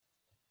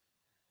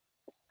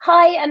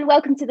Hi, and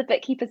welcome to the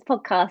Bookkeepers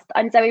podcast.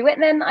 I'm Zoe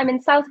Whitman. I'm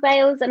in South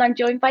Wales and I'm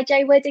joined by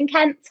Jo Wood in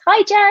Kent.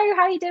 Hi, Jo.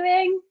 How are you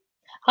doing?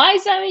 Hi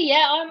Zoe,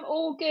 yeah, I'm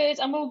all good.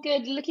 I'm all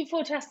good. Looking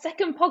forward to our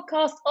second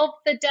podcast of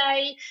the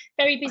day.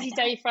 Very I busy know.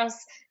 day for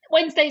us.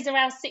 Wednesdays are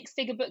our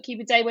six-figure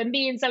bookkeeper day when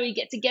me and Zoe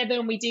get together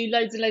and we do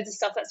loads and loads of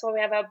stuff. That's why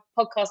we have our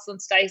podcast on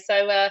today.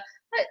 So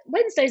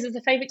Wednesdays is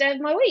the favourite day of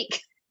my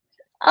week.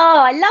 Oh,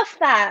 I love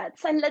that.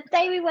 So the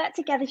day we work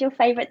together is your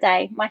favourite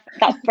day.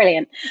 That's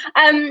brilliant.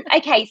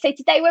 Okay, so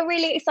today we're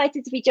really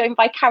excited to be joined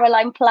by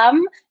Caroline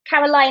Plumb.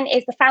 Caroline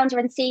is the founder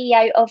and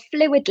CEO of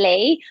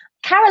Fluidly.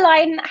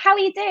 Caroline, how are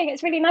you doing?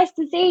 It's really nice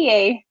to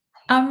see you.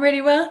 I'm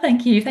really well,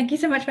 thank you. Thank you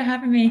so much for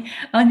having me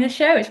on your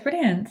show. It's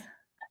brilliant.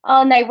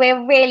 Oh no,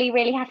 we're really,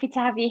 really happy to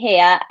have you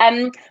here.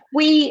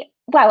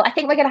 I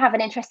think we're going to have an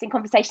interesting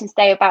conversation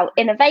today about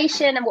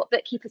innovation and what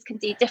bookkeepers can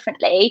do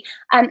differently.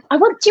 Do you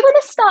want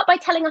to start by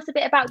telling us a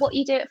bit about what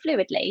you do at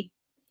Fluidly?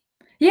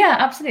 Yeah,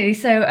 absolutely.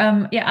 So,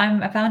 I'm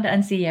a founder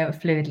and CEO of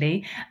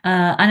Fluidly,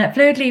 and at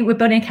Fluidly, we're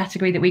building a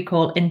category that we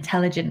call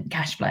intelligent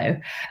cash flow.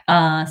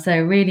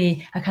 So,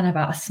 really,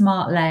 a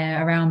smart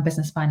layer around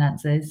business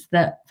finances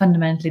that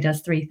fundamentally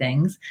does three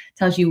things: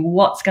 tells you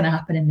what's going to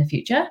happen in the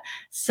future.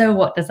 So,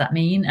 what does that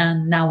mean?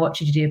 And now, what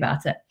should you do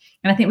about it?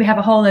 And I think we have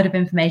a whole load of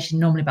information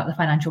normally about the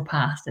financial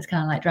past. It's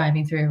kind of like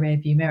driving through a rear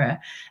view mirror.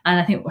 And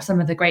I think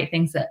some of the great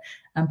things that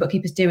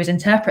bookkeepers do is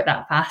interpret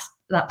that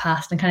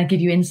past and kind of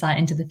give you insight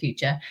into the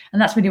future. And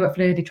that's really what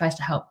Fluidly tries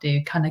to help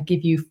do, kind of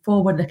give you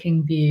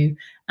forward-looking view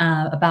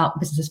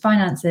about business's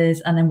finances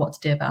and then what to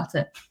do about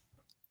it.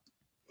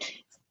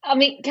 I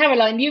mean,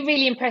 Caroline, you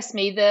really impressed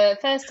me. The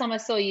first time I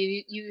saw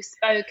you, you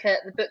spoke at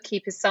the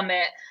Bookkeepers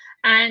Summit,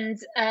 and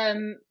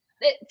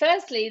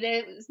firstly,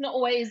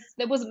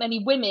 there wasn't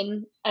many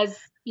women as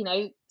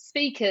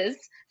speakers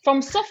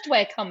from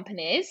software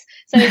companies.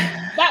 So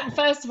that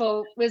first of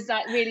all was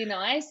like really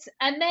nice.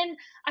 And then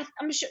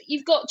I'm sure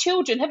you've got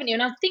children, haven't you?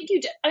 And I think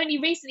you'd only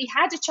recently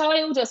had a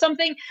child or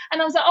something.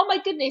 And I was like, oh my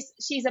goodness,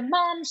 she's a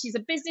mum, she's a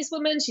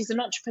businesswoman, she's an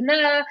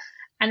entrepreneur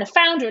and a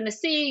founder and a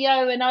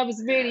CEO. And I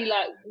was really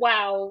like,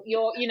 wow,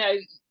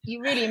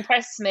 you really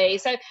impressed me.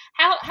 So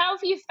how have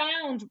you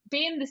found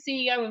being the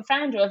CEO and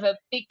founder of a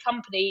big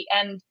company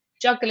and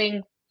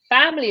juggling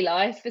family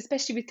life,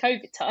 especially with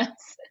COVID times?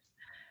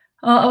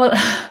 Oh, well,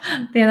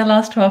 the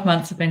last 12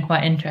 months have been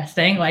quite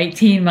interesting, like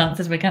 18 months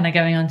as we're kind of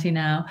going on to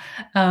now.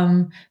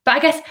 But I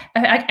guess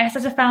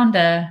as a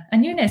founder,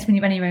 and you know this when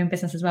you run your own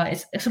business as well,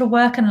 it's sort of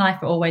work and life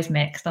are always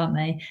mixed, aren't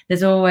they?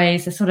 There's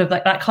always a sort of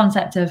like that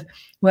concept of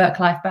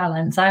work-life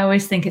balance. I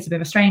always think it's a bit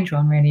of a strange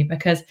one, really,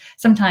 because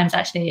sometimes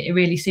actually it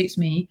really suits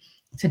me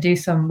to do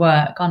some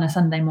work on a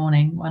Sunday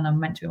morning when I'm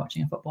meant to be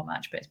watching a football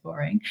match, but it's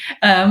boring.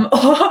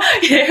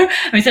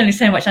 There's only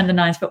so much under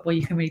nines football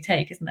you can really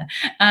take, isn't there?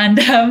 And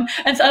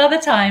so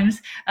other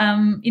times,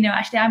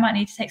 actually I might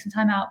need to take some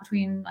time out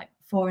between like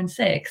 4 and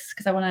 6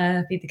 because I want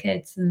to feed the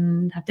kids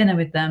and have dinner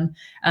with them.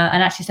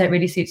 And actually, so it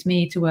really suits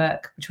me to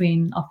work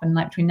between 9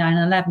 and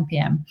 11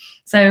 p.m.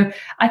 So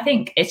I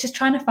think it's just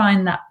trying to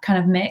find that kind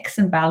of mix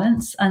and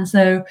balance. And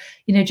so,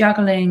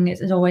 juggling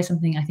is always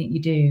something I think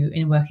you do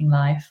in working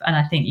life. And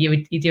I think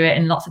you do it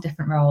in lots of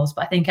different roles.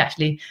 But I think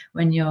actually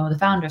when you're the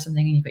founder of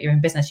something and you've got your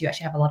own business, you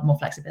actually have a lot more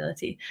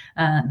flexibility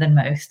than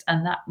most.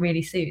 And that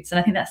really suits. And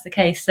I think that's the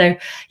case. So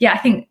yeah, I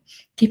think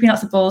keeping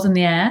lots of balls in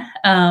the air,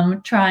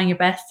 trying your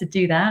best to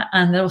do that,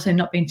 and also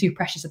not being too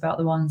precious about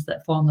the ones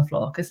that fall on the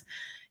floor, because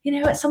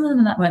some of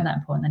them that weren't that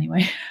important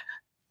anyway.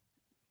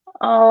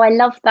 Oh, I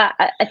love that.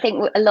 I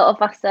think a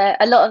lot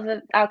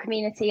of our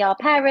community are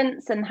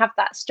parents and have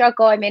that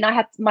struggle. I mean, I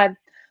had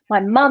my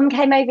mum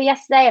came over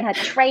yesterday and her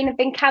train had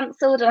been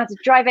cancelled and I had to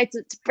drive over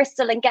to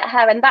Bristol and get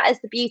her. And that is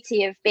the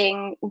beauty of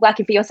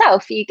working for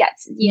yourself. You get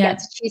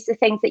to choose the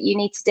things that you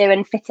need to do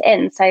and fit it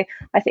in. So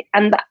I think,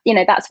 and that,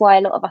 that's why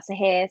a lot of us are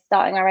here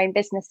starting our own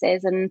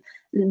businesses and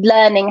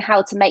learning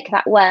how to make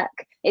that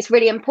work. It's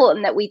really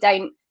important that we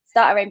don't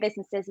start our own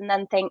businesses and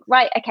then think,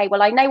 right, okay,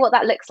 well, I know what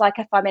that looks like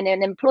if I'm in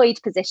an employed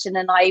position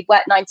and I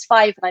work 9 to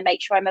 5 and I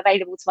make sure I'm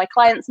available to my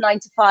clients 9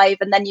 to 5,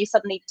 and then you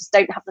suddenly just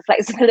don't have the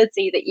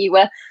flexibility that you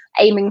were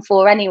aiming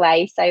for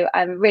anyway. So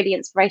really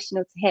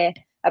inspirational to hear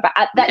about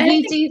that.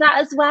 You do that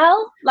as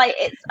well. Like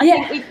I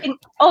think we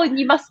think, oh,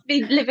 you must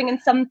be living in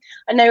some,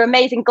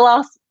 amazing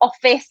glass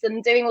office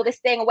and doing all this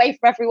thing away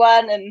from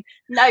everyone, and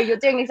no, you're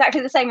doing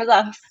exactly the same as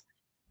us.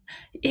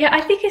 Yeah,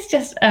 I think it's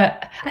just,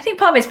 I think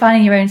part of it's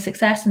finding your own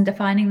success and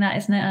defining that,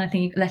 isn't it? And I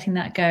think letting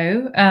that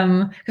go.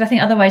 Because I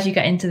think otherwise you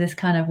get into this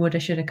kind of woulda,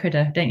 shoulda,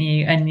 coulda, don't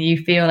you? And you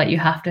feel like you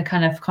have to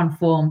kind of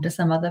conform to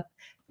some other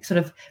sort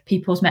of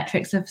people's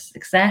metrics of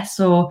success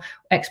or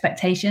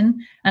expectation.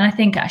 And I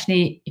think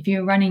actually, if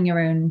you're running your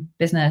own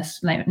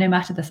business, like no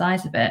matter the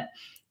size of it,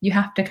 you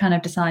have to kind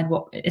of decide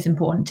what is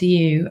important to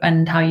you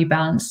and how you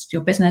balance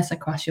your business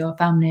across your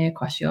family,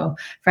 across your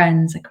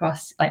friends,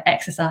 across like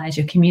exercise,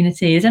 your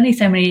community. There's only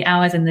so many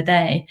hours in the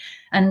day,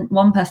 and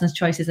one person's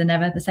choices are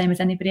never the same as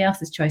anybody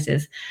else's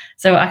choices.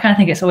 So I kind of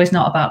think it's always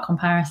not about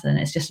comparison.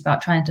 It's just about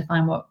trying to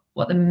find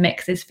what the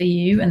mix is for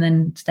you, and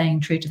then staying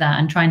true to that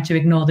and trying to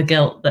ignore the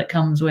guilt that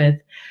comes with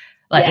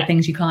like the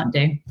things you can't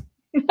do.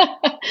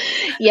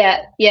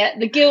 yeah,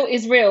 the guilt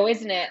is real,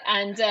 isn't it?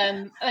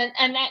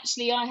 And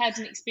actually I had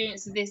an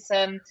experience of this.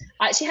 I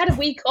actually had a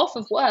week off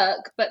of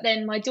work, but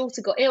then my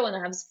daughter got ill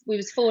and we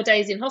was 4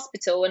 days in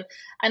hospital,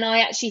 and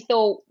I actually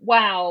thought,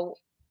 wow,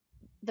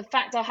 the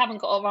fact I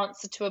haven't got an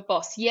answer to a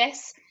boss.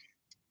 Yes,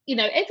 you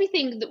know,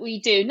 everything that we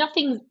do,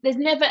 there's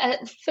never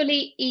a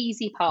fully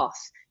easy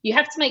path. You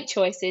have to make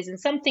choices, and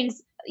some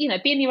things, you know,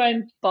 being your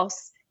own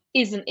boss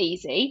isn't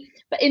easy,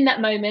 but in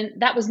that moment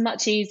that was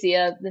much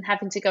easier than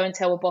having to go and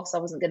tell a boss I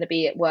wasn't going to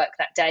be at work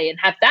that day and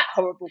have that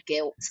horrible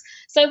guilt.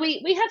 So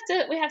we have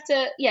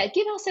to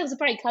give ourselves a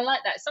break. I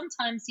like that.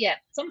 Sometimes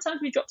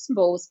we drop some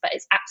balls, but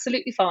it's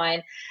absolutely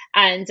fine.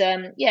 And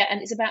and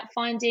it's about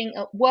finding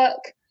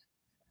work,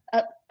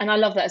 and I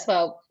love that as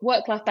well,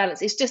 work-life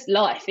balance. It's just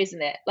life,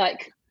 isn't it?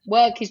 Like,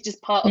 work is just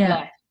part of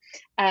life.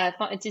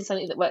 Finding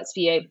something that works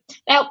for you.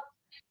 Now,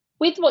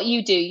 with what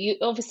you do,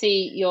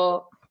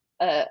 you're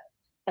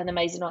an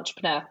amazing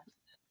entrepreneur,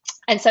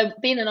 and so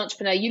being an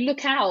entrepreneur, you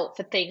look out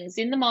for things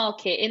in the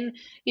market, in,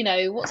 you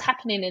know, what's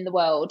happening in the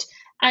world.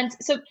 And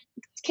so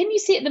can you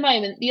see at the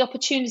moment the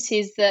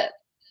opportunities that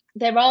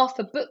there are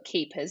for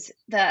bookkeepers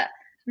that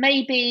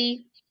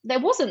maybe there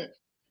wasn't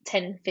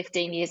 10,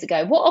 15 years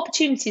ago? What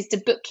opportunities do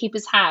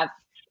bookkeepers have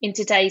in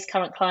today's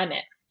current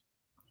climate?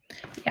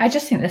 I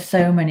just think there's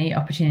so many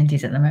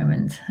opportunities at the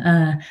moment.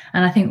 And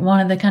I think one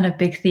of the kind of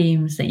big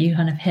themes that you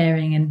kind of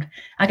hearing, and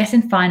I guess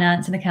in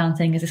finance and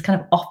accounting, is this kind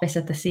of office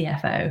of the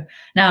CFO.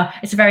 Now,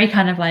 it's a very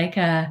kind of like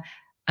perhaps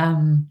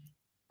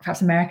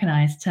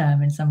Americanized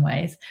term in some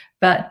ways,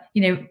 but,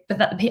 you know,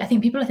 I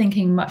think people are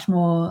thinking much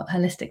more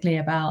holistically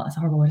about, it's a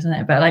horrible word, isn't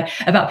it? But like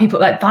about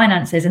people like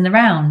finances in the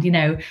round, you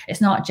know,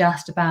 it's not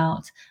just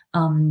about,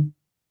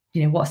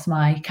 you know, what's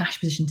my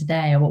cash position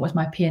today, or what was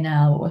my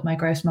P&L, what was my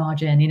gross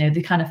margin, you know,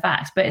 the kind of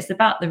facts, but it's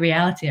about the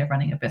reality of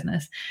running a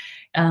business,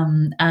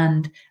 and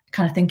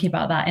kind of thinking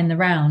about that in the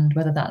round,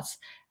 whether that's,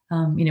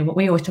 you know, what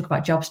we always talk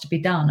about, jobs to be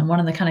done. And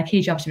one of the kind of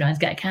key jobs to be done is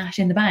get cash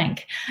in the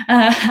bank.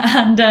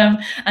 And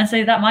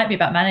so that might be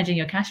about managing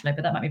your cash flow,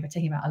 but that might be about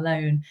taking out a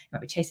loan. It might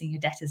be chasing your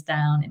debtors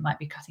down. It might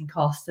be cutting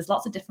costs. There's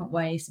lots of different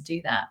ways to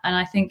do that. And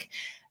I think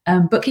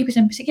bookkeepers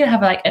in particular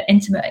have like an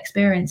intimate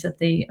experience of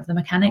the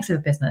mechanics of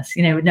a business,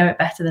 you know, would know it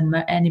better than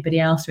anybody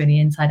else really,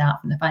 inside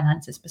out, from the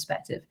finances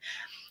perspective.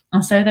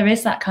 And so there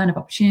is that kind of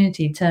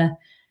opportunity to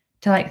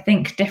like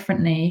think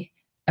differently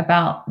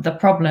about the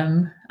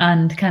problem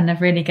and kind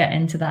of really get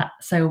into that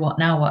so what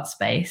now what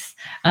space,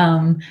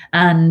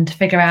 and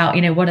figure out,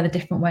 you know, what are the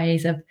different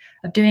ways of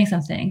doing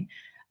something.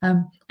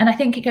 And I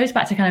think it goes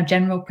back to kind of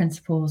general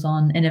principles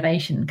on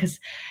innovation, because,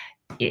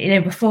 you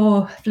know,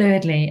 before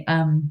Fluidly,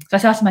 so I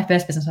started my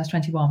first business when I was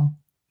 21.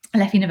 I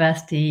left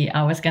university.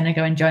 I was going to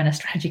go and join a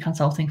strategy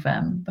consulting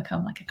firm,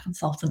 become like a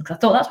consultant, because I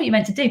thought that's what you're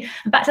meant to do.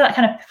 And back to that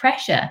kind of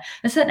pressure,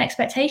 there's a certain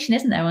expectation,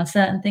 isn't there, on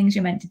certain things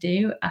you're meant to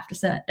do at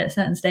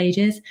certain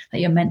stages, that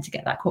you're meant to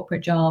get that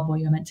corporate job, or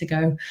you're meant to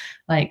go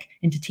like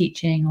into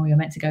teaching, or you're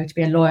meant to go to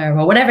be a lawyer,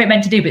 or whatever you're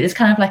meant to do. But there's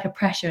kind of like a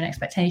pressure and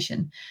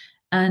expectation.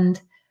 And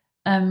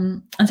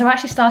so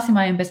actually starting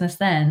my own business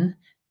then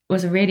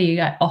was a really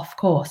like off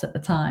course at the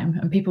time,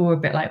 and people were a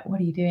bit like,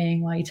 what are you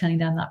doing? Why are you turning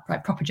down that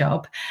proper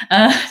job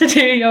to do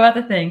your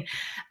other thing?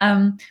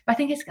 But I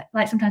think it's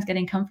like sometimes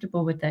getting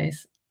comfortable with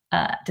those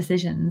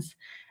decisions,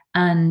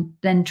 and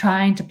then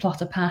trying to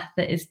plot a path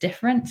that is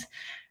different.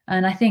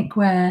 And I think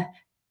where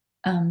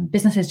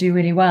businesses do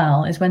really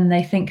well is when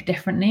they think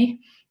differently,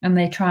 and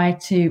they try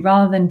to,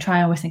 rather than try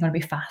and always think, I want to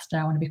be faster,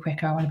 I want to be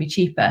quicker, I want to be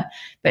cheaper,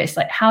 but it's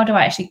like, how do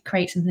I actually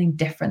create something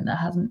different that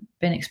hasn't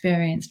been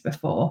experienced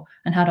before,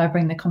 and how do I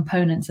bring the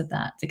components of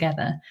that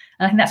together? And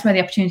I think that's where the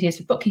opportunity is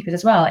for bookkeepers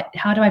as well. Like,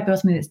 how do I build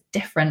something that's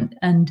different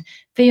and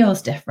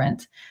feels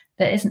different,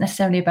 that isn't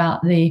necessarily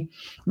about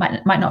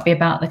might not be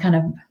about the kind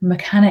of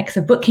mechanics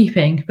of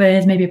bookkeeping, but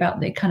is maybe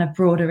about the kind of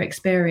broader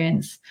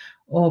experience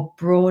or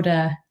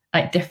broader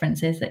like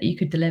differences that you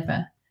could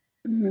deliver.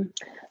 Mm-hmm.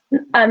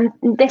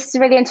 This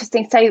is really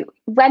interesting. So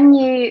when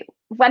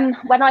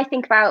I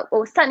think about,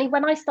 or certainly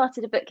when I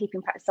started a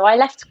bookkeeping practice, so I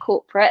left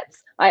corporate.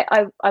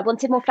 I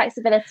wanted more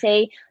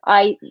flexibility.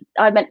 I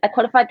meant a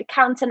qualified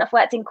accountant. I've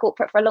worked in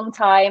corporate for a long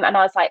time, and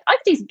I was like, I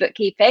can do some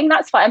bookkeeping.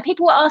 That's fine. And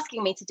people were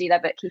asking me to do their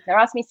bookkeeping. They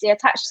asked me to do a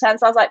tax return.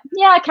 So I was like,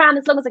 yeah, I can,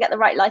 as long as I get the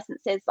right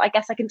licenses. I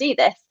guess I can do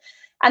this.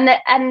 And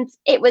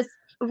it was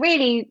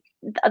really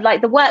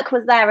like the work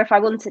was there if I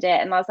wanted it.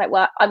 And I was like,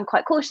 well, I'm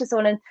quite cautious. I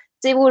want to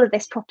do all of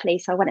this properly.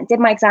 So I went and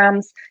did my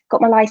exams,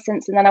 got my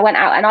license, and then I went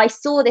out, and I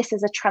saw this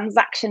as a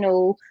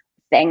transactional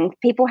thing.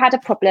 People had a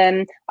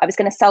problem. I was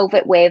going to solve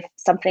it with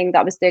something that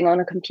I was doing on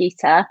a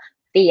computer,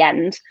 the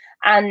end.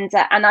 And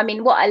I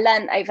mean, what I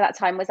learned over that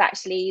time was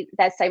actually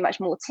there's so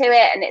much more to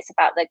it, and it's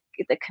about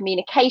the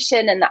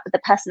communication and the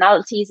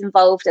personalities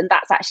involved, and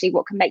that's actually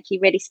what can make you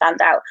really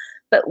stand out.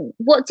 But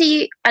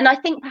and I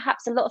think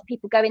perhaps a lot of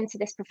people go into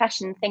this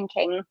profession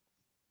thinking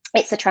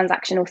it's a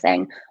transactional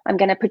thing. I'm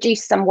going to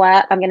produce some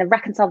work, I'm going to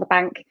reconcile the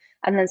bank,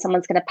 and then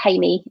someone's going to pay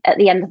me at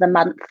the end of the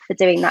month for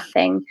doing that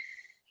thing.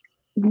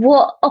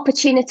 What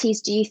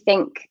opportunities do you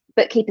think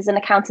bookkeepers and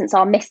accountants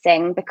are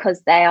missing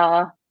because they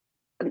are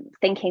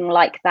thinking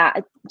like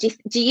that? Do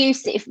you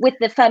if with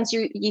the firms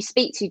you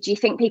speak to, do you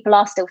think people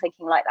are still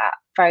thinking like that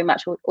very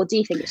much, or do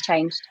you think it's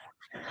changed?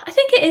 I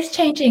think it is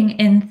changing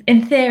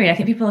in theory. I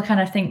think people kind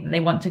of think that they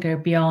want to go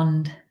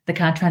beyond the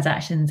kind of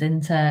transactions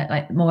into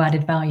like more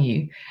added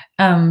value.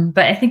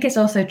 But I think it's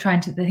also I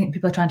think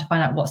people are trying to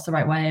find out what's the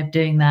right way of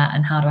doing that,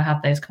 and how do I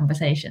have those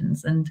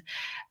conversations, and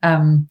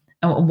can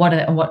I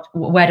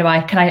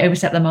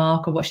overstep the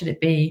mark, or what should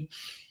it be?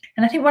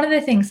 And I think one of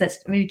the things that's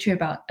really true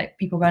about like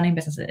people running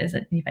businesses is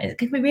that it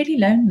can be really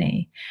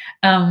lonely.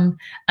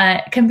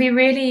 It can be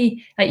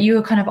really like you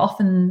are kind of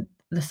often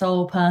the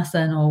sole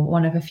person or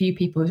one of a few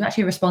people who's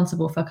actually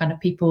responsible for kind of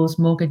people's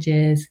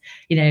mortgages,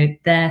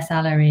 their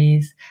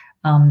salaries,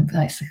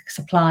 like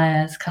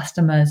suppliers,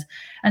 customers,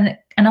 and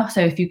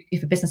also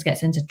if a business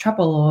gets into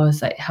trouble or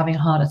is like having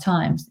harder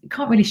times, you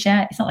can't really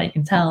share. It's not like you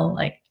can tell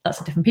like lots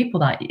of different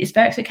people that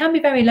so it can be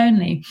very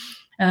lonely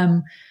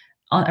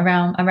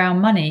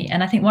around money.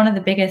 And I think one of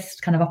the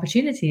biggest kind of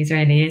opportunities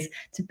really is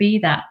to be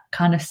that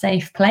kind of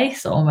safe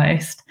place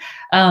almost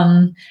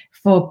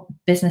for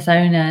business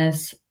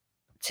owners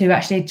to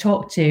actually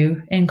talk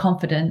to in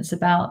confidence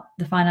about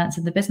the finance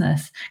of the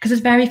business, because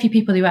there's very few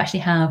people who actually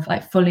have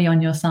like fully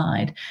on your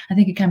side. I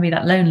think it can be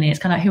that lonely. It's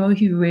kind of like who have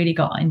you really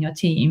got in your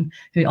team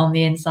who on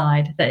the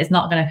inside that is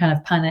not going to kind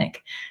of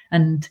panic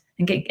and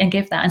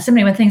give that. And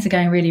similarly, when things are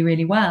going really,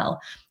 really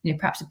well,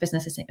 perhaps a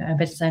business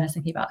owner is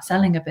thinking about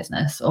selling a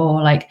business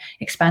or like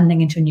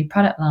expanding into a new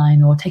product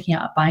line or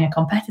buying a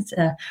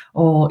competitor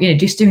or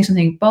just doing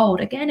something bold.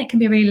 Again, it can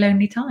be a really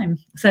lonely time.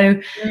 So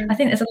I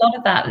think there's a lot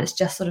of that's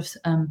just sort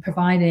of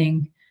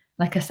providing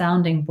like a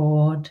sounding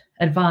board,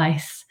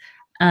 advice,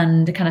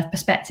 and a kind of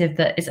perspective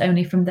that is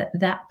only from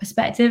that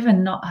perspective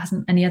and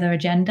hasn't any other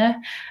agenda.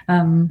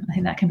 I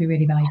think that can be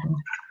really valuable.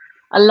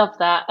 I love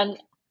that,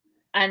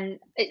 and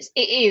it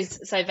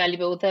is so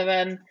valuable.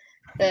 The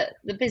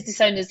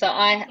business owners that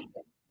I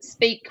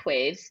speak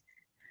with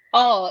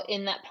are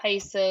in that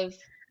place of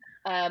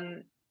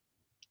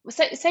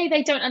say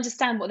they don't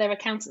understand what their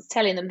accountant's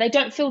telling them. They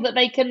don't feel that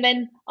they can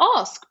then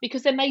ask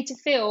because they're made to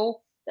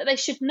feel that they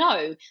should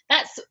know.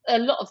 That's a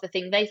lot of the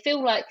thing. They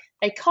feel like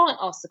they can't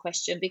ask the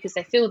question because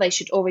they feel they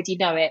should already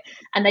know it,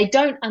 and they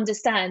don't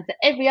understand that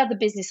every other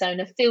business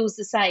owner feels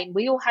the same.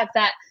 We all have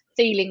that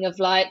feeling of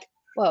like,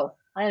 well,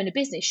 I own a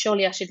business,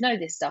 surely I should know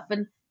this stuff.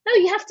 And no,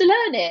 you have to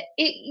learn it.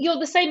 You're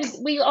the same as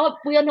we are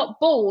not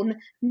born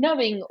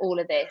knowing all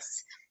of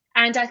this.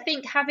 And I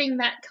think having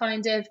that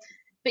kind of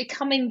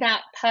becoming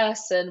that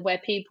person where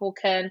people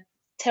can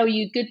tell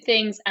you good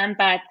things and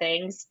bad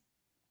things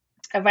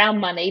around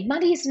money.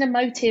 Money is an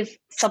emotive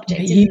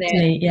subject, isn't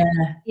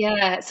it?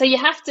 Yeah. So you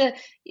have to,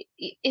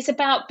 it's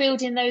about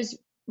building those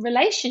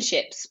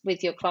relationships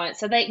with your clients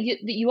so that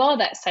you are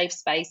that safe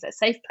space, that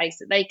safe place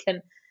that they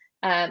can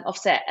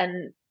offset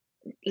and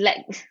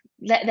let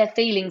their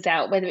feelings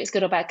out, whether it's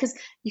good or bad, because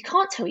you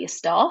can't tell your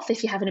staff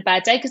if you're having a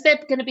bad day, because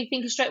they're going to be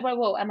thinking straight away,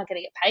 well, am I going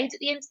to get paid at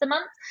the end of the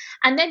month?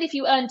 And then if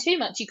you earn too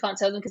much, you can't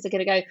tell them because they're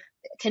going to go,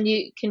 can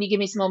you give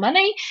me some more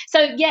money? So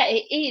yeah,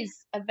 it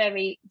is a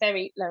very,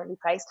 very lonely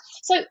place.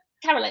 So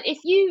Caroline, if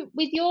you,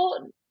 with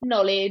your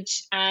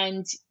knowledge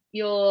and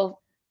your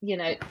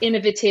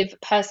innovative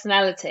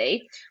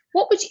personality,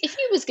 what would you, if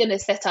you was going to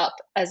set up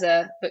as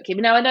a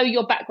bookkeeper? Now I know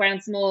your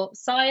background's more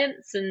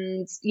science,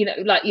 and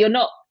like you're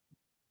not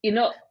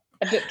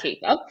a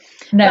bookkeeper.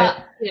 No.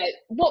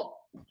 But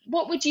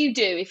what would you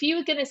do if you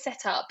were going to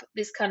set up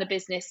this kind of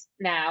business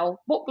now?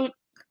 What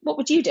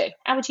would you do?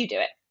 How would you do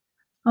it?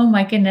 Oh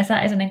my goodness,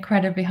 that is an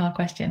incredibly hard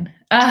question.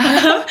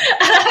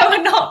 I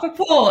would not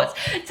purport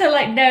to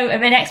know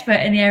I'm an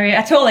expert in the area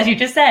at all, as you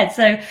just said.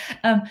 So,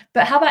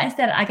 but how about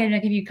instead I'm going to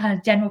give you kind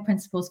of general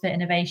principles for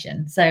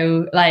innovation.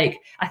 So I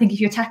think if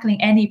you're tackling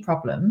any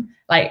problem,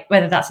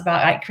 whether that's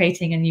about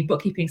creating a new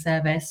bookkeeping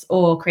service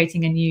or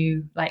creating a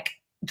new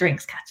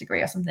drinks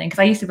category or something, because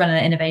I used to run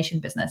an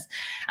innovation business,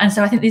 and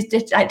so I think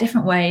there's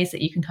different ways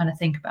that you can kind of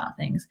think about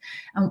things.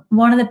 And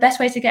one of the best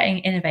ways of getting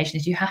innovation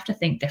is you have to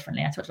think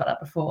differently. I talked about that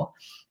before,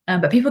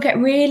 but people get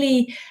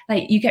really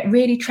you get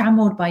really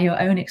trammeled by your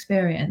own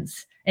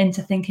experience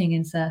into thinking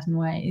in certain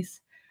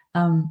ways.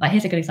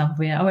 Here's a good example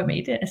for you. I won't make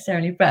you do it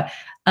necessarily, but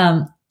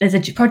there's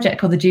a project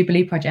called the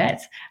Jubilee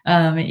Project.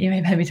 You may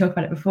have heard me talk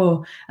about it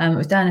before. It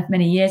was done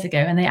many years ago,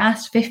 and they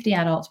asked 50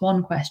 adults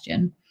one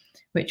question,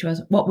 which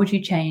was, what would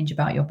you change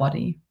about your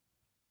body?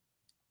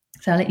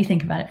 So I'll let you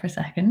think about it for a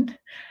second.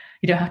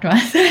 You don't have to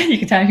answer, you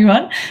can tell if you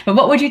want, but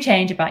what would you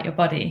change about your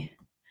body?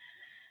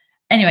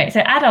 Anyway, so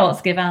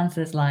adults give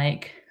answers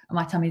like,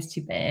 my tummy's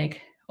too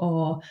big,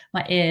 or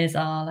my ears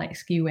are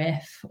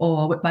skew-whiff,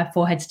 or my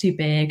forehead's too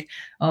big,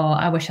 or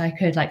I wish I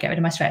could get rid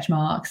of my stretch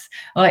marks,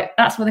 or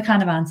that's what the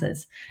kind of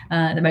answers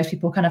that most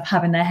people kind of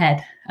have in their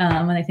head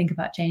when they think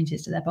about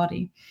changes to their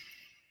body.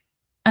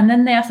 And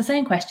then they ask the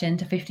same question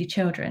to 50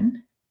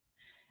 children.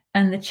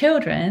 And the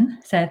children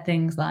said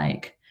things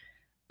like,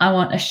 I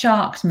want a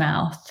shark's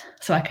mouth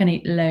so I can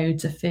eat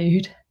loads of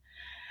food.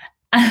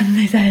 And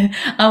they said,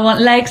 I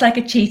want legs like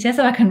a cheetah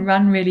so I can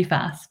run really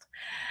fast.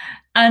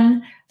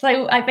 And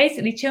So I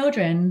basically,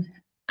 children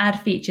add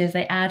features,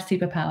 they add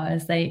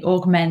superpowers, they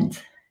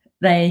augment,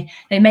 they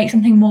make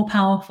something more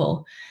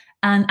powerful.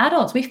 And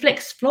adults, we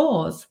fix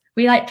flaws.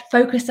 We like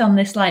focus on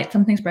this, like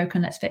something's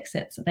broken, let's fix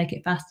it. So make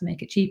it faster,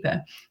 make it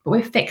cheaper. But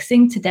we're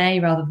fixing today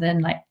rather than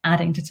like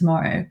adding to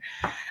tomorrow.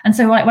 And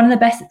so like one of the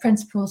best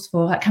principles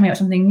for like coming up with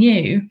something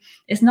new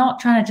is not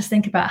trying to just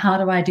think about how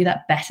do I do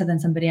that better than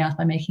somebody else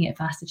by making it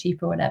faster,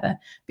 cheaper, or whatever.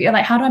 But you're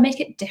like, how do I make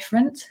it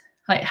different?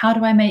 Like, how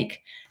do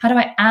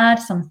I add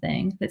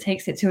something that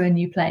takes it to a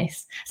new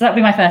place? So that'd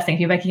be my first thing. If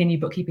you're making a new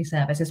bookkeeping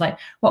service, is like,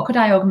 what could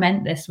I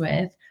augment this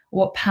with?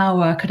 What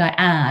power could I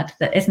add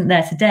that isn't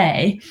there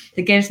today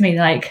that gives me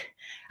like,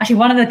 actually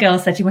one of the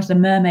girls said she wanted a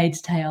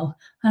mermaid's tail,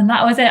 and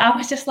that was it. I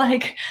was just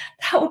like,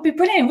 that would be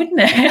brilliant, wouldn't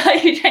it?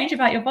 Like, you change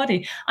about your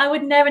body. I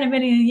would never in a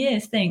million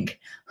years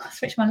think, I'll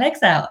switch my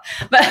legs out.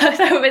 But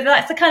so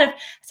that's the kind of,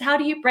 so how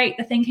do you break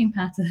the thinking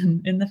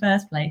pattern in the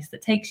first place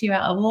that takes you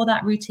out of all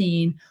that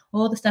routine,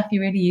 all the stuff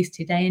you're really used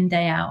to day in,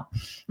 day out?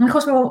 And of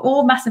course, we're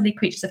all massively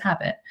creatures of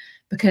habit,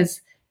 because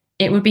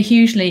it would be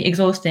hugely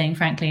exhausting,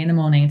 frankly, in the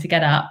morning to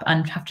get up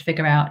and have to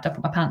figure out, do I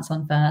put my pants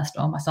on first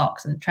or my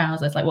socks and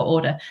trousers, like what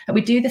order? But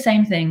we do the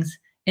same things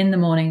in the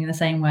morning in the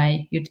same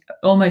way. You're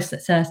almost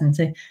certain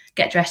to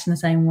get dressed in the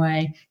same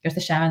way, go to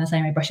the shower in the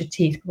same way, brush your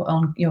teeth, put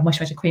on your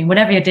moisturizer cream,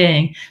 whatever you're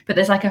doing. But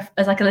there's like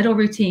a little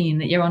routine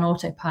that you're on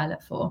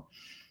autopilot for.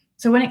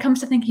 So when it comes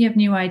to thinking of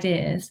new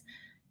ideas,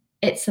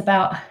 it's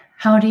about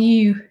how do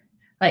you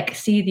like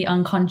see the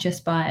unconscious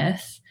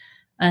bias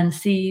and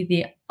see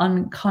the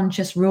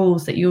unconscious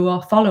rules that you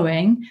are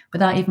following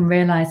without even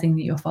realizing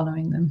that you're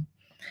following them.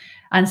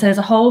 And so there's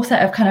a whole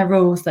set of kind of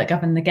rules that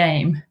govern the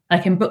game.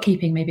 Like in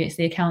bookkeeping, maybe it's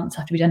the accounts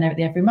have to be done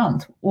every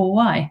month. Or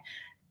why?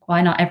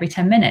 Why not every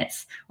 10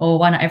 minutes? Or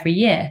why not every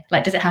year?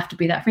 Like, does it have to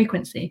be that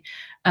frequency?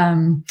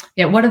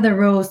 What are the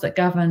rules that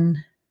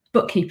govern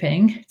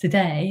bookkeeping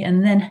today?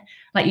 And then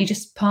like you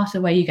just part of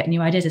the way you get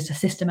new ideas is to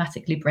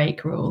systematically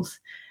break rules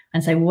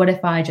and say, what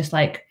if I just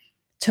like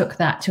took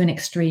that to an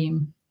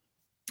extreme?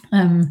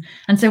 And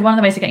so one of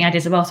the ways of getting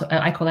ideas as well, so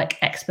I call like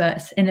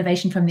experts,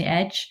 innovation from the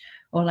edge,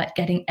 or like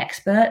getting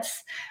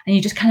experts, and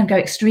you just kind of go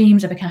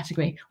extremes of a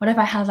category. What if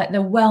I had like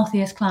the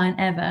wealthiest client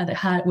ever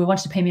that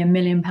wanted to pay me £1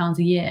 million a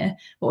year?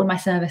 What would my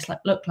service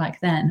look like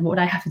then? What would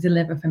I have to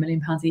deliver for £1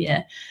 million a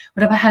year?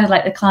 What if I had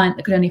like the client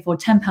that could only afford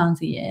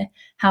 £10 a year?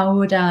 How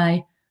would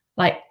I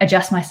like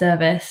adjust my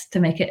service to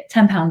make it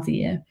 £10 a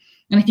year?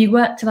 And if you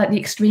work to like the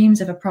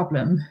extremes of a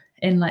problem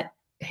in like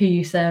who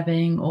you're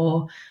serving,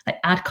 or like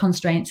add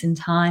constraints in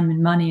time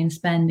and money and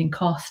spend and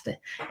cost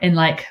in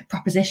like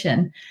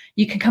proposition,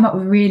 you can come up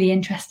with really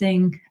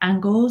interesting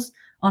angles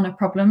on a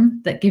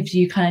problem that gives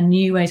you kind of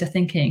new ways of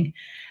thinking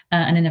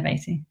and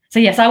innovating. So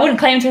yes, I wouldn't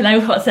claim to know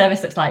what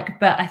service looks like,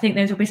 but I think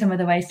those will be some of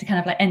the ways to kind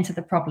of like enter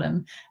the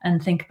problem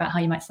and think about how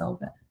you might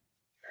solve it.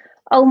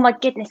 Oh my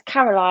goodness,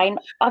 Caroline,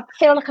 I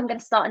feel like I'm going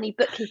to start a new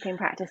bookkeeping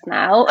practice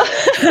now.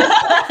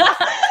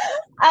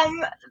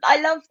 I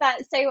love that.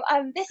 So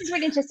this is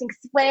really interesting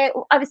because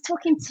I was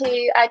talking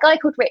to a guy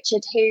called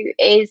Richard, who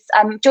is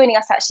joining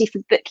us actually for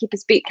the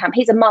Bookkeepers Bootcamp.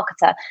 He's a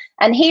marketer,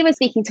 and he was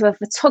speaking to a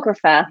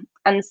photographer,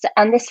 and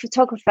this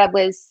photographer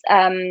was,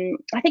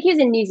 I think he was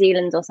in New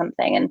Zealand or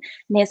something, and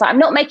he was like, I'm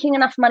not making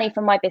enough money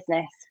from my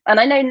business. And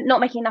I know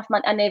not making enough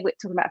money, I know we're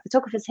talking about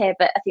photographers here,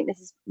 but I think this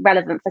is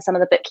relevant for some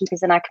of the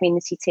bookkeepers in our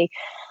community too.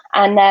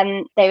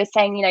 And they were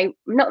saying, you know,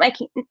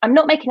 I'm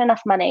not making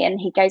enough money. And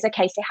he goes,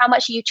 okay, so how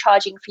much are you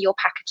charging for your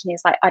package? And he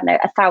was like, I don't know,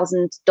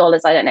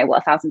 $1,000. I don't know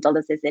what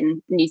 $1,000 is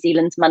in New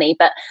Zealand money,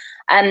 but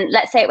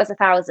let's say it was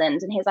 1,000.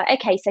 And he was like,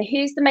 okay, so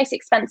who's the most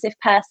expensive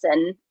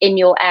person in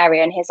your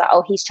area? And he's like,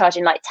 oh, he's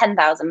charging like $10,000.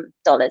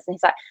 And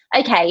he's like,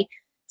 okay,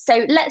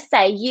 so let's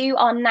say you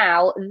are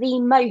now the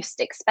most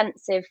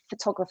expensive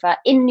photographer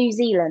in New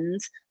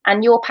Zealand,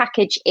 and your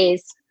package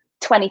is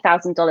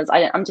 $20,000.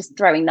 I'm just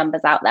throwing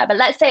numbers out there, but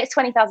let's say it's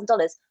 $20,000.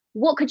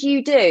 What could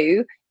you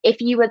do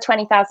if you were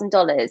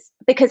 $20,000?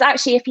 Because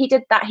actually, if he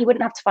did that, he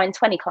wouldn't have to find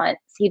 20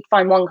 clients. He'd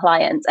find one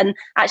client, and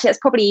actually, that's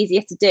probably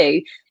easier to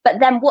do. But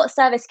then, what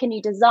service can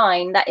you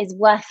design that is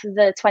worth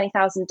the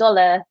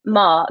 $20,000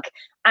 mark?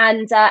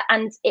 And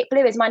it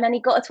blew his mind, and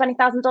he got a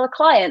 $20,000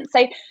 client.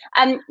 So,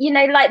 you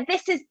know, like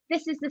this is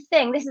the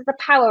thing. This is the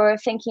power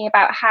of thinking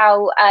about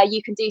how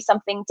you can do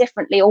something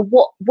differently, or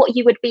what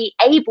you would be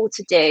able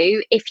to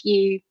do if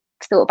you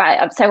thought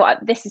about it. So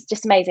this is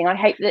just amazing. I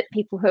hope that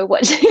people who are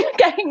watching are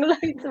getting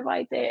loads of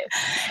ideas.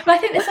 But I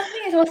think there's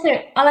something is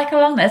also, I like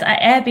along this,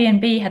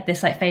 Airbnb had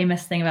this like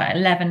famous thing about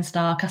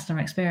 11-star customer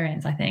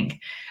experience, I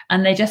think,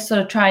 and they just sort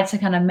of tried to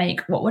kind of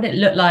make what would it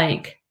look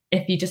like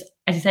if you just,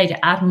 as you say,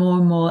 to add more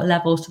and more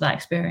levels to that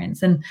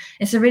experience. And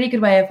it's a really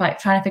good way of like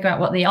trying to figure out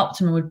what the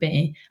optimum would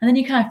be, and then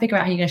you kind of figure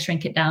out how you're going to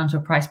shrink it down to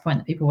a price point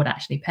that people would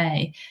actually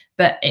pay.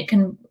 But it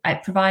can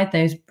provide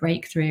those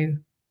breakthrough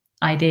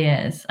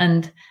ideas.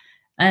 And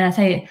I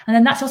say, and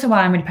then that's also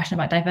why I'm really passionate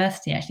about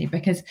diversity, actually,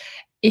 because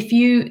if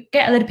you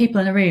get a lot of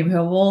people in a room who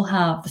all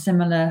have the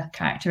similar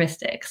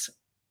characteristics,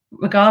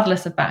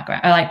 regardless of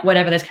background, or like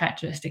whatever those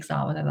characteristics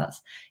are, whether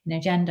that's, you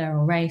know, gender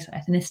or race or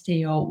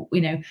ethnicity or,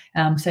 you know,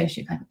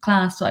 socioeconomic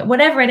class, or like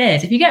whatever it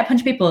is. If you get a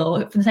bunch of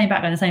people from the same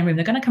background in the same room,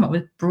 they're going to come up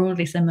with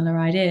broadly similar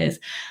ideas,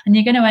 and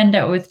you're going to end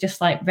up with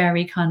just like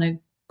very kind of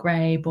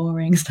grey,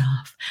 boring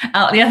stuff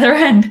out the other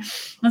end.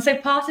 And so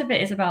part of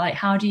it is about like,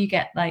 how do you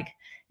get like,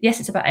 yes,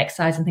 it's about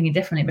exercise and thinking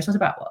differently, but it's also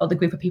about what other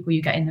group of people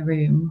you get in the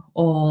room,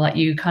 or like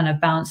you kind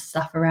of bounce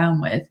stuff around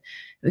with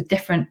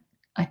different,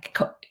 like,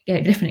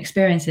 different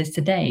experiences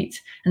to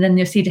date, and then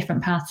you'll see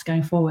different paths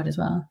going forward as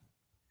well.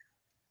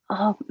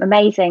 Oh,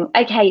 amazing.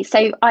 Okay,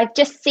 so I've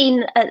just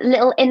seen a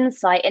little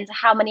insight into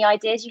how many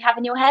ideas you have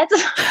in your head.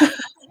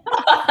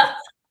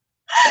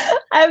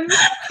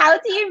 How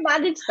do you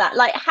manage that?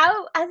 Like,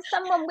 how, as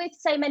someone with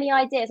so many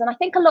ideas, and I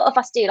think a lot of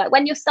us do, like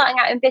when you're starting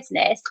out in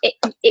business,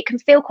 it can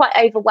feel quite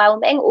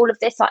overwhelming, all of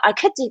this, like I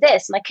could do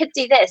this and I could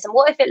do this, and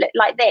what if it looked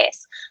like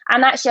this?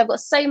 And actually I've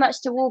got so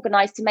much to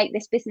organize to make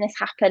this business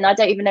happen, I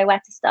don't even know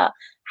where to start.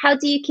 How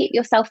do you keep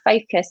yourself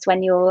focused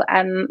when you're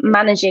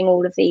managing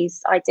all of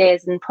these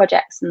ideas and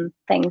projects and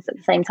things at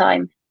the same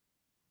time?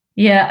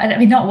 Yeah, I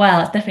mean, not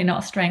well. It's definitely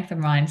not a strength of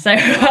mine. So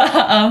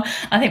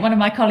I think one of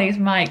my colleagues,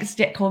 Mike,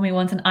 called me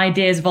once an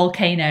ideas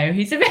volcano.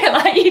 He's a bit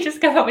like, you just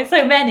come up with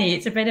so many.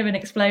 It's a bit of an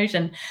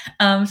explosion.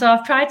 So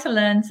I've tried to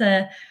learn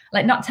to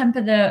like not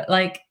temper the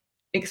like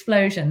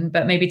explosion,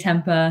 but maybe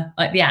temper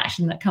like the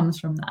action that comes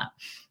from that.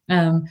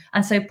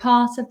 And so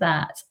part of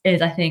that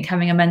is, I think,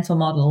 having a mental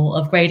model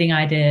of grading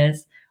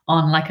ideas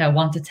on like a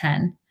 1 to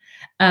 10.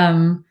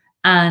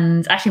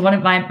 And actually, one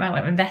of my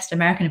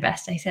American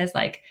investor, he says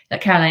like,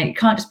 Caroline, it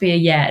can't just be a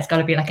yeah, it's got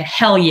to be like a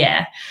hell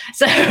yeah.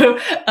 So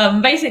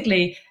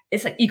basically,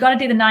 it's like you got to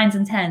do the 9s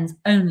and 10s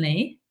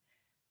only,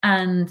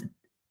 and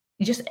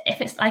you just, if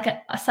it's like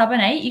a sub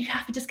an 8, you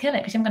have to just kill it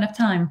because you haven't got enough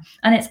time.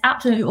 And it's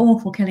absolutely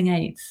awful killing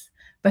 8s,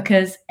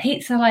 because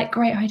 8s are like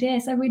great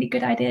ideas, they're really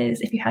good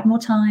ideas. If you had more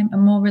time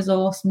and more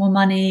resource, more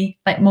money,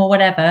 like more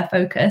whatever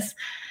focus,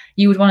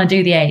 you would want to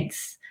do the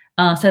 8s.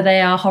 So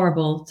they are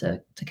horrible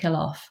to kill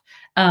off.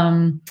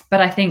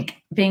 But I think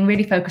being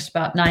really focused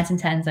about 9s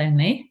and 10s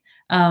only,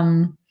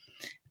 and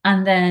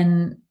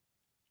then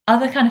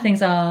other kind of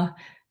things are,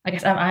 I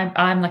guess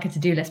I'm like a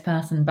to-do list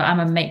person, but I'm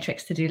a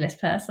matrix to-do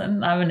list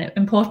person. I'm an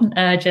important,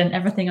 urgent,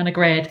 everything on a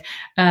grid,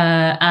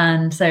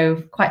 and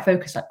so quite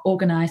focused, like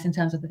organized in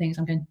terms of the things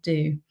I'm going to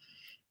do.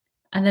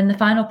 And then the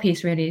final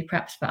piece, really,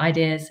 perhaps for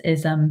ideas,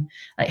 is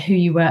like who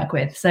you work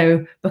with.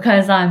 So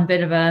because I'm a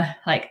bit of a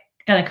like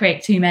going to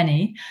create too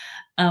many.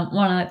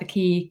 One of like the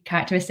key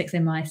characteristics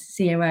in my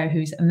COO,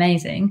 who's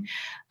amazing,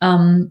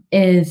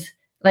 is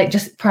like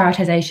just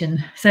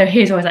prioritization. So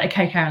he's always like,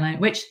 okay, Caroline,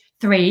 which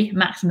 3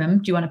 maximum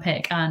do you want to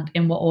pick, and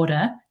in what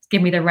order?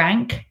 Give me the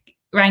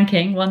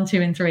ranking 1,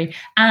 2, and 3,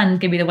 and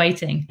give me the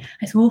weighting.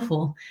 It's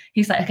awful.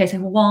 He's like, okay, so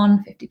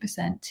 1,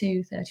 50%,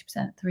 2,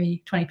 30%,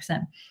 3,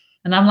 20%.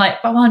 And I'm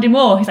like, but I want to do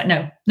more. He's like,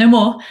 no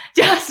more.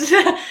 Just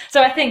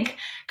so I think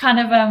kind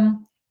of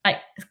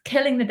like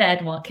killing the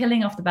dead one,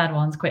 killing off the bad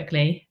ones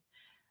quickly.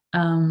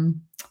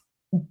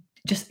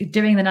 Just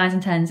doing the 9s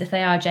and 10s. If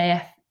they are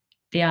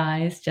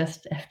JFDIs,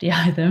 just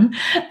FDI them,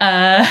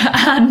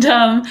 and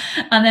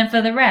then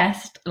for the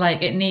rest,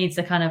 like it needs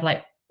a kind of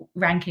like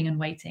ranking and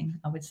weighting,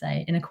 I would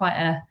say, in a quite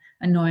a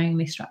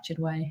annoyingly structured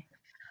way.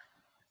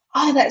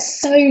 Oh, that's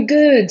so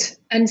good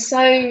and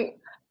so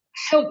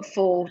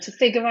helpful to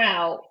figure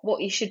out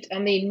what you should. I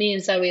mean, me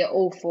and Zoe are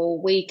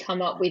awful. We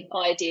come up with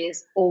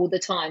ideas all the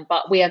time,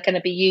 but we are going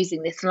to be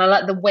using this, and I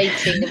like the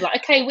weighting of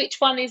like, okay, which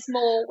one is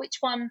more, which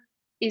one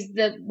is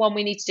the one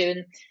we need to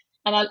do,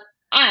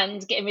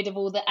 and getting rid of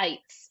all the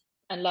 8s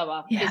and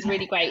lower is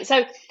really great.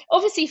 So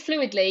obviously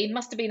Fluidly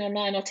must have been a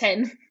 9 or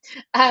 10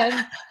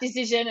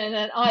 decision and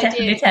an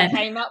idea you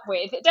came up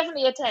with.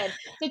 Definitely a 10.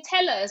 So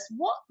tell us,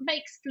 what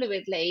makes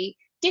Fluidly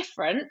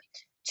different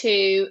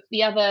to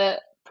the other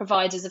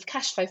providers of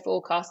cash flow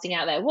forecasting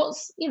out there?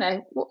 What's, you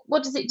know,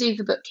 what does it do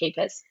for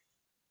bookkeepers?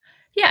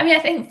 Yeah, I mean, I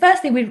think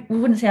firstly we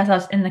wouldn't see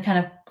ourselves in the kind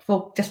of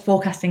just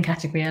forecasting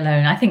category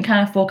alone. I think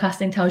kind of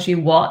forecasting tells you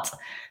what,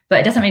 but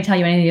it doesn't really tell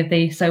you any of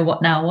the so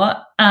what now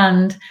what.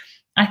 And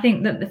I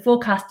think that the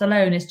forecast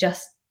alone is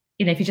just,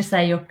 you know, if you just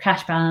say your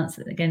cash balance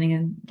at the beginning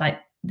of like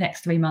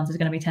next 3 months is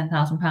going to be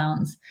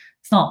 £10,000,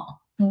 it's not.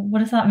 What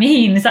does that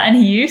mean? Is that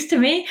any use to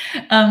me?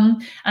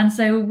 And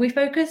so we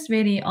focus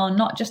really on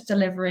not just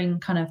delivering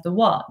kind of the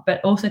what,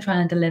 but also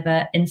trying to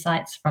deliver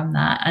insights from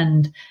that,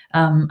 and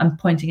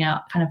pointing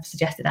out kind of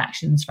suggested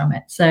actions from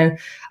it. So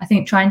I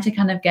think trying to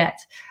kind of get,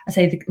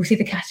 we see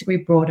the category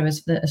broader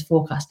as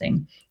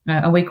forecasting,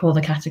 and we call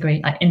the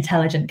category like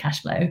intelligent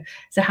cash flow.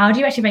 So how do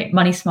you actually make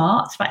money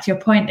smart? Back to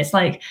your point, it's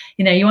like,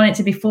 you know, you want it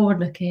to be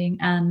forward looking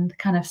and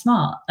kind of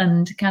smart,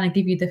 and kind of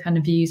give you the kind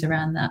of views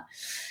around that.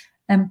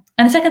 And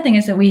the second thing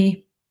is that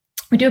we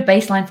do a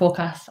baseline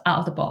forecast out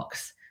of the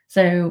box.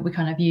 So we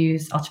kind of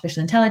use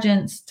artificial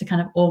intelligence to kind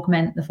of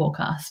augment the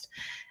forecast.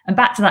 And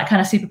back to that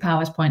kind of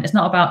superpowers point, it's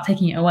not about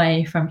taking it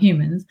away from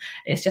humans.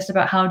 It's just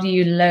about how do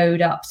you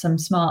load up some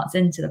smarts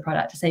into the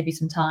product to save you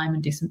some time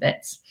and do some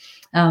bits.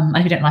 And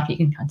if you don't like it,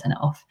 you can kind of turn it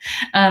off.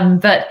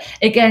 But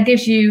again,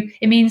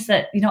 it means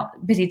that you're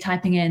not busy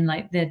typing in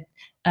like the,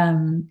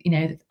 on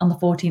the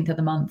 14th of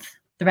the month,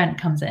 the rent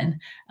comes in,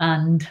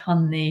 and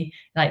on the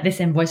this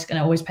invoice is going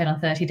to always paid on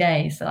 30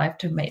 days, so I have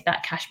to make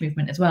that cash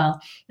movement as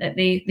well. That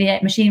the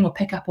machine will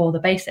pick up all the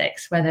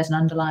basics where there's an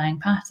underlying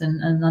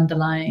pattern and an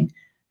underlying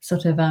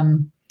sort of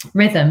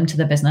rhythm to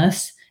the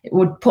business. It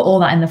would put all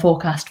that in the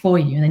forecast for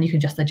you, and then you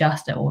can just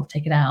adjust it or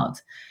take it out.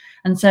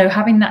 And so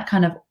having that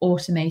kind of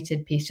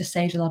automated piece just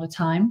saves a lot of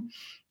time,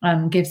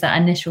 gives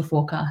that initial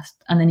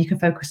forecast, and then you can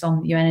focus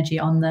on your energy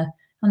on the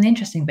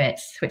interesting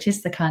bits, which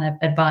is the kind of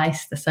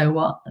advice, the so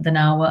what, the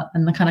now what,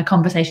 and the kind of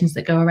conversations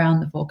that go around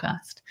the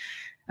forecast.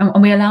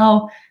 And we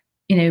allow,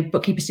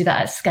 bookkeepers to do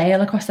that at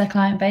scale across their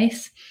client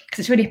base, because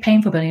it's really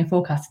painful building a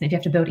forecast. And if you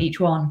have to build each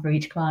one for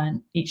each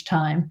client each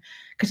time,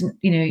 because,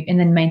 and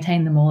then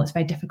maintain them all, it's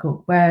very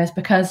difficult. Whereas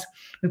because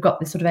we've got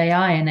this sort of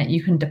AI in it,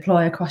 you can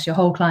deploy across your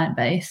whole client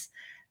base,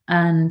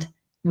 and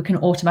we can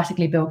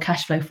automatically build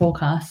cash flow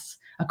forecasts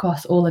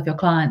across all of your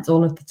clients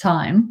all of the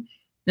time.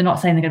 They're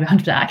not saying they're going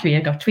to be 100% accurate.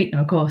 You've got to tweak them,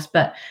 of course,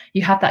 but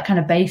you have that kind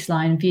of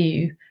baseline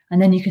view,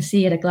 and then you can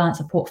see at a glance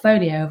a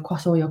portfolio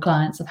across all your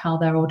clients of how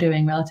they're all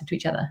doing relative to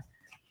each other.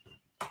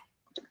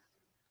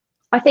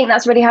 I think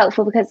that's really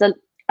helpful, because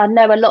I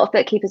know a lot of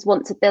bookkeepers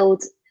want to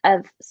build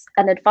an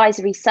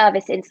advisory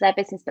service into their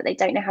business, but they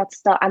don't know how to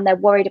start, and they're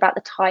worried about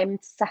the time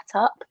to set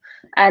up.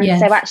 And Yes.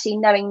 So actually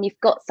knowing you've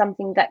got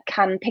something that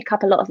can pick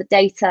up a lot of the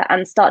data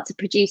and start to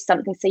produce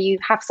something, so you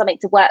have something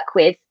to work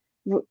with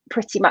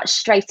pretty much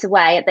straight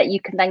away that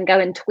you can then go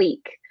and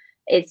tweak,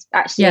 is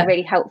actually a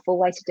really helpful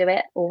way to do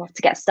it, or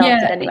to get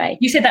started anyway.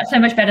 You said that so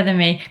much better than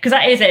me, because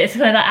that is it. It's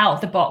kind of that out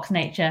of the box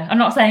nature. I'm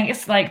not saying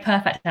it's like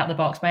perfect out of the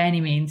box by any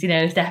means.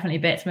 There's definitely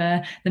bits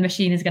where the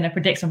machine is going to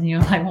predict something.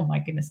 You're like, oh my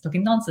goodness,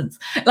 talking nonsense.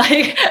 But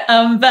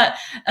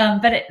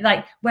it,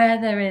 like,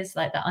 where there is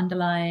like that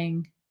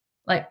underlying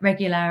like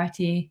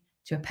regularity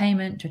to a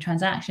payment, to a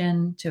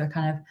transaction, to a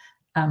kind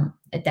of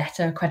a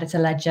debtor creditor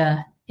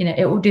ledger.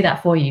 It will do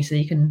that for you, so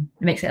it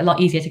makes it a lot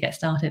easier to get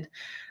started,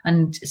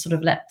 and sort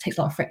of takes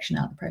a lot of friction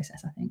out of the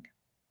process, I think.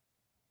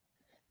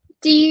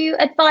 Do you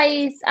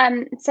advise,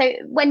 so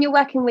when you're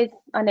working with,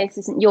 I know this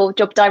isn't your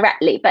job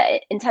directly,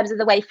 but in terms of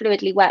the way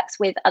Fluidly works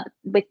with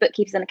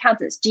bookkeepers and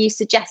accountants, do you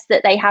suggest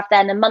that they have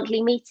then a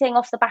monthly meeting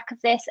off the back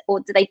of this, or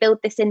do they build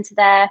this into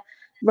their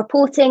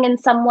reporting in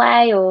some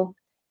way, or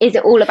is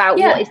it all about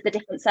what is the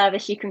different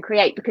service you can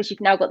create because you've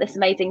now got this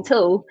amazing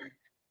tool?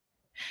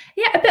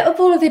 Yeah, a bit of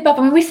all of the above.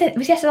 I mean, we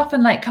set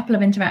often like a couple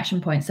of interaction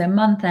points, so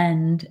month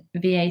end,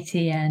 VAT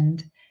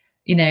end,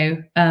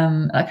 kind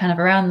of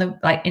around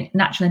the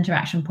natural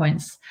interaction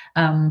points,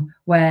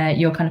 where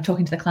you're kind of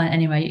talking to the client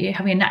anyway. You're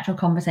having a natural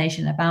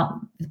conversation about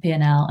the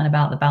P&L and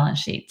about the balance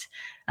sheet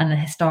and the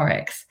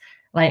historics,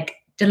 like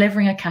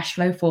delivering a cash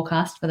flow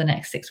forecast for the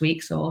next 6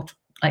 weeks or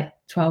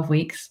 12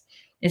 weeks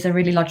is a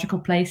really logical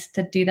place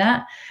to do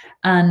that.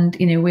 And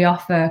we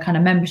offer kind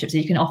of membership, so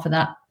you can offer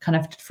that kind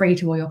of free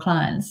to all your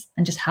clients,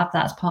 and just have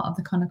that as part of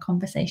the kind of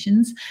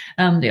conversations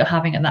that you're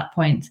having at that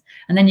point.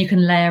 And then you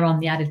can layer on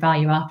the added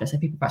value after. So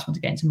people perhaps want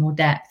to get into more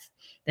depth,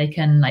 they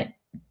can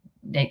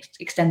they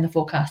extend the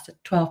forecast to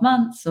 12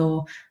 months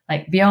or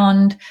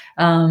beyond.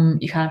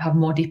 You kind of have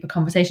more deeper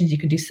conversations. You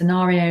can do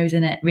scenarios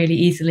in it really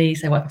easily.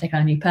 So what if I take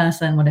on a new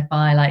person? What if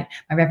I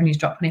my revenues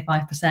drop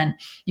 25%?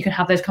 You can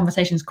have those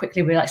conversations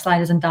quickly with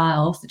sliders and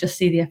dials to just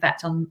see the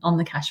effect on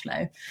the cash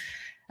flow.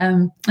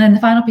 And then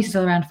the final piece is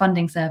all around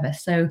funding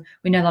service. So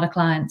we know a lot of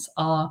clients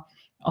are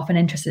often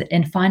interested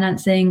in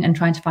financing and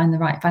trying to find the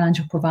right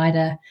financial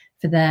provider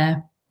for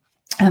their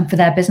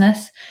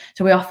business.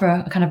 So we offer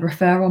a kind of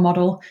referral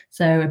model.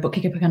 So a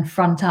bookkeeper can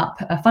front up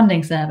a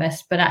funding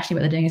service, but actually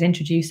what they're doing is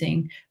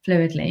introducing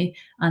Fluidly,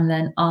 and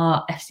then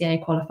our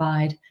FCA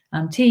qualified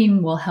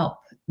team will help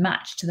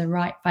match to the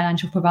right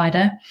financial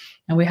provider.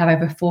 And we have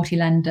over 40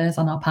 lenders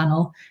on our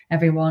panel,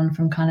 everyone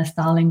from kind of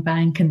Starling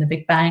Bank and the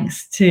big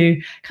banks to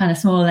kind of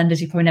smaller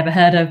lenders you've probably never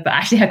heard of, but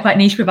actually are quite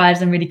niche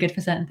providers and really good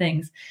for certain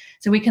things.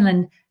 So we can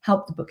then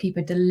help the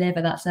bookkeeper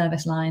deliver that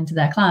service line to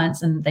their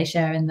clients, and they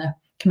share in the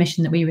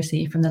commission that we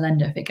receive from the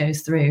lender if it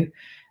goes through.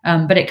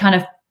 But it kind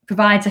of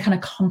provides a kind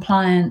of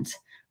compliant,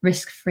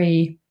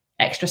 risk-free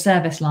extra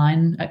service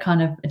line at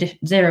kind of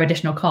zero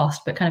additional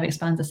cost, but kind of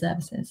expands the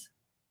services.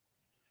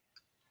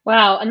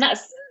 Wow, and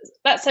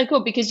that's so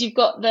cool, because you've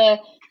got the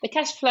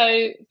cash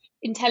flow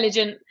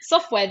intelligent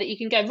software that you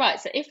can go, right,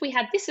 so if we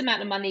had this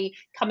amount of money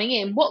coming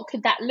in, what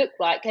could that look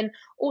like? And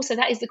also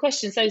that is the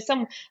question. So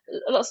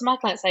lots of my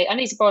clients say, I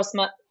need to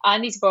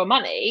borrow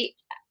money.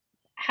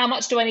 How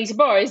much do I need to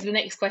borrow is the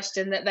next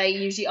question that they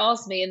usually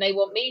ask me, and they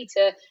want me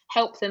to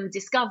help them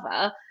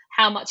discover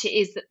how much it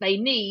is that they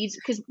need,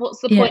 because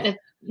what's the point of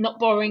not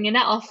borrowing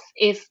enough?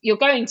 If you're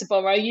going to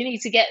borrow, you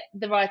need to get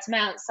the right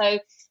amount. So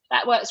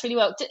that works really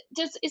well.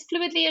 Is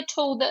Fluidly a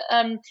tool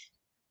that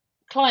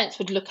clients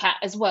would look at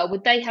as well?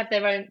 Would they have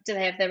their own, do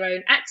they have their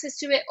own access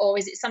to it, or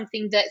is it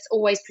something that's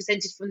always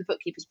presented from the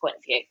bookkeeper's point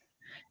of view?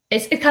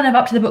 It's kind of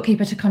up to the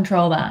bookkeeper to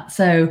control that.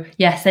 So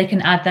yes, they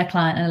can add their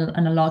client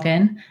and a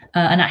login.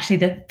 And actually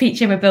the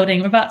feature we're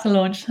building, we're about to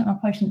launch, I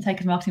probably shouldn't say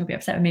because marketing will be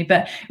upset with me,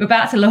 but we're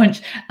about to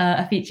launch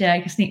a feature,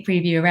 a sneak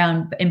preview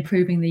around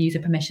improving the user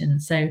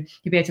permissions. So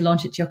you'll be able to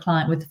launch it to your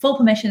client with full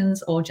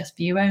permissions or just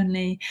view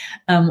only,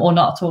 or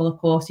not at all, of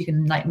course. You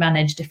can like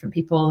manage different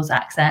people's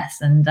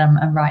access and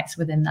rights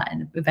within that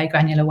in a very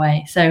granular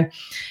way. So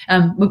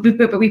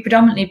we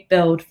predominantly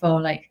build for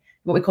like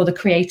what we call the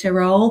creator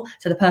role.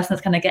 So the person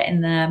that's going to get in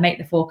there, make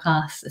the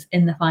forecasts, is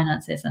in the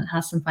finances and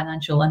has some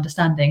financial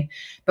understanding.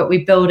 But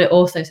we build it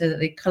also so that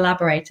the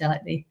collaborator,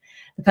 like the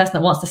person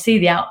that wants to see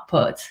the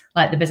output,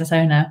 like the business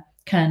owner,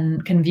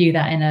 can view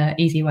that in an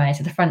easy way.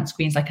 So the front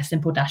screen's like a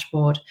simple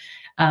dashboard.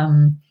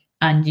 And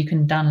you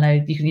can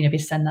download, you can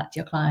send that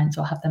to your clients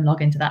or have them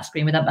log into that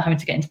screen without having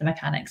to get into the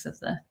mechanics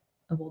of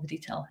all the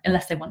detail,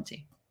 unless they want to.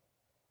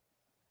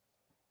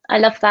 I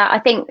love that. I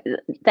think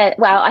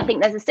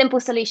there's a simple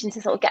solution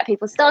to sort of get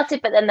people started,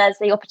 but then there's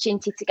the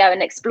opportunity to go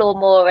and explore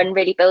more and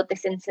really build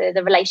this into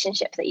the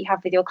relationship that you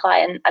have with your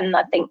client. And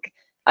I think,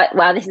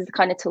 this is the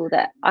kind of tool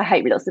that I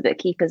hope lots of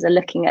bookkeepers are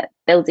looking at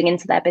building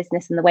into their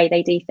business and the way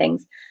they do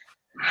things.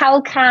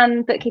 How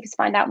can bookkeepers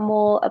find out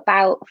more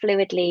about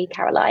Fluidly,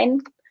 Caroline?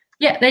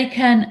 Yeah, they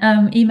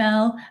can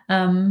email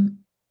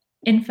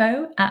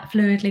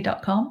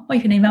info@fluidly.com, or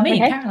you can email me,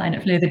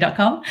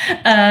 Caroline@fluidly.com,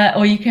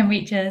 or you can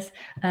reach us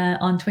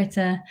on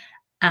Twitter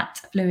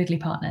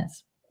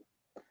 @fluidlypartners.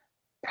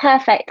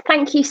 Perfect.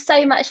 Thank you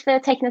so much for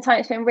taking the time.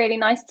 It's been really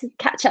nice to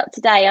catch up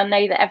today. I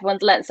know that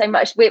everyone's learnt so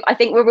much. I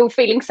think we're all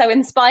feeling so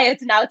inspired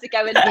now to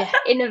go and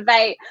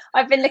innovate.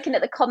 I've been looking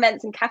at the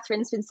comments and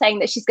Catherine's been saying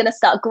that she's going to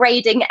start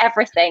grading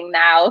everything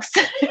now.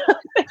 So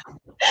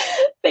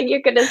I think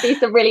you're going to see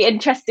some really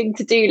interesting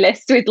to-do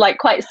lists with like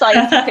quite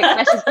scientific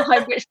measures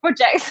behind which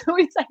projects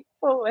we take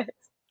forward.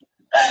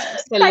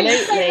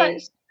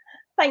 Absolutely.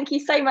 Thank you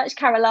so much,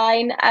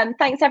 Caroline.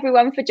 Thanks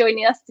everyone for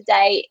joining us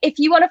today. If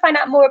you want to find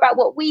out more about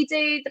what we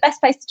do, the best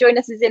place to join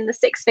us is in the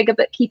Six Figure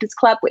Bookkeepers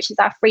Club, which is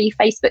our free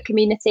Facebook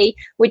community.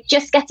 We're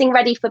just getting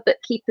ready for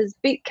Bookkeepers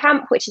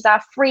Bootcamp, which is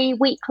our free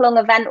week-long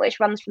event,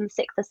 which runs from the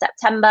 6th of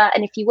September.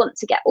 And if you want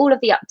to get all of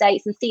the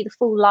updates and see the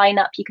full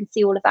lineup, you can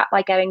see all of that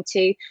by going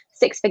to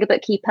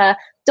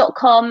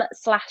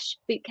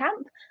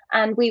sixfigurebookkeeper.com/bootcamp.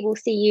 And we will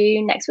see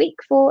you next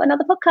week for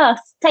another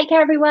podcast. Take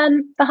care,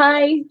 everyone.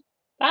 Bye.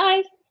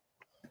 Bye.